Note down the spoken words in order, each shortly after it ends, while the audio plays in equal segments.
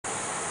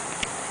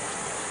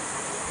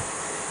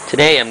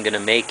Today I'm going to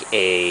make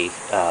a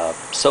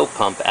soap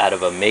pump out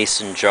of a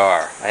mason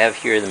jar. I have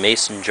here the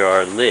mason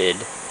jar lid,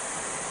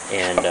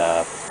 and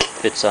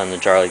fits on the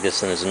jar like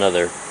this, and there's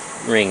another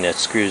ring that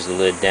screws the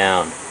lid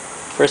down.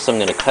 First I'm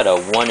going to cut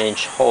a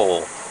 1-inch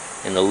hole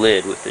in the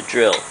lid with the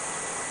drill.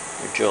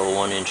 You drill a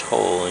 1-inch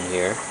hole in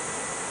here.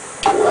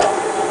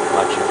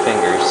 Watch your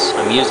fingers.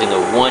 I'm using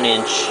a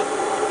 1-inch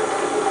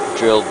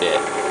drill bit.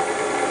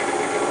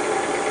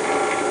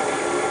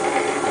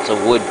 It's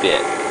a wood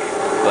bit,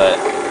 but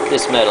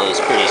this metal is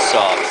pretty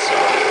soft, so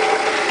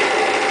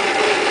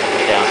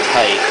put it down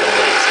tight, don't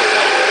let it slip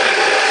out of your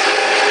fingers.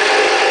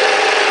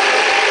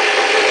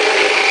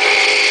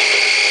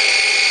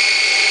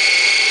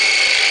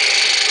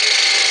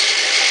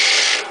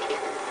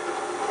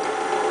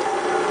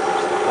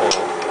 There's the hole.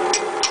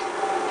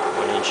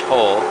 1-inch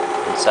hole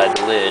inside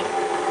the lid.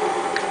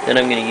 Then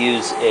I'm going to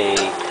use a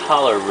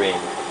collar ring.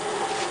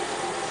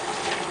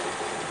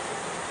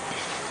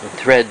 And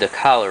thread the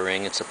collar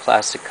ring, it's a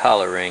plastic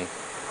collar ring,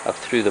 up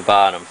through the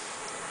bottom.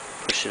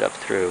 Push it up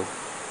through.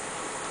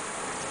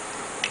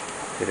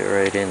 Get it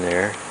right in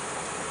there.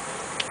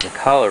 The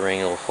collar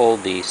ring will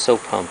hold the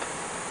soap pump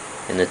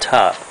in the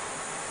top.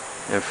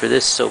 And for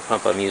this soap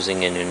pump I'm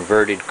using an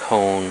inverted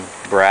cone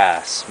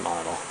brass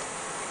model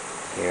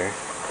here,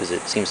 because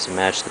it seems to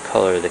match the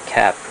color of the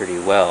cap pretty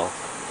well.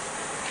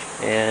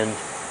 And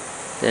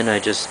then I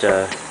just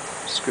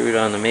screw it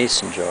on the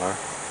mason jar,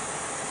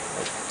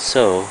 like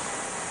so.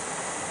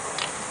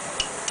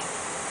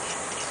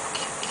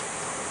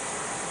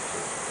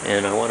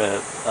 And I want to,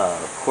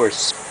 of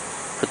course,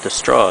 put the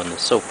straw in the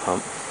soap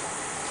pump.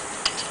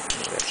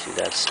 Let's do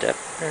that step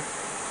there.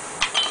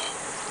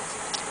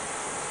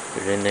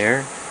 Put it in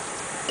there.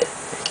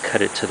 And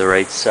cut it to the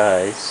right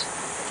size.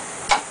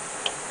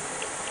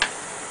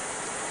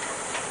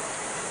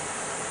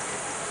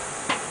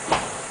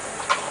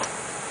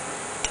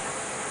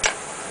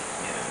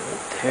 Yeah,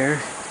 right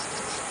there.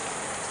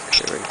 Put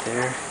it right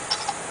there.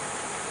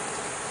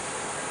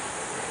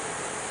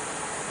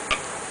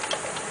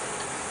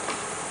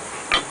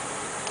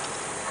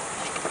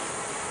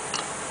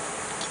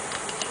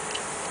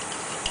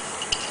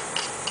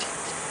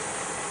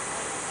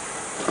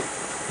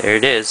 There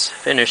it is,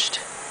 finished.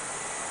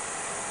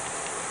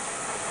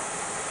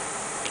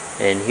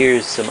 And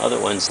here's some other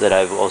ones that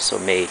I've also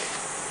made.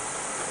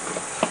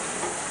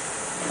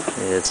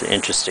 It's an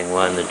interesting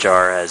one. The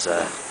jar has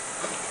a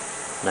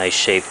nice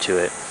shape to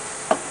it.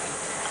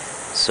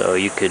 So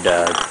you could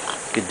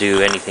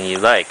do anything you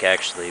like,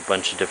 actually. A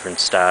bunch of different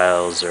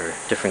styles or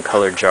different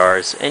colored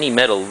jars. Any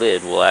metal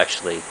lid will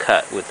actually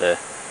cut with a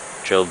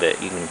drill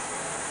bit. You can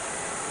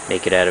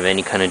make it out of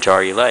any kind of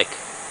jar you like.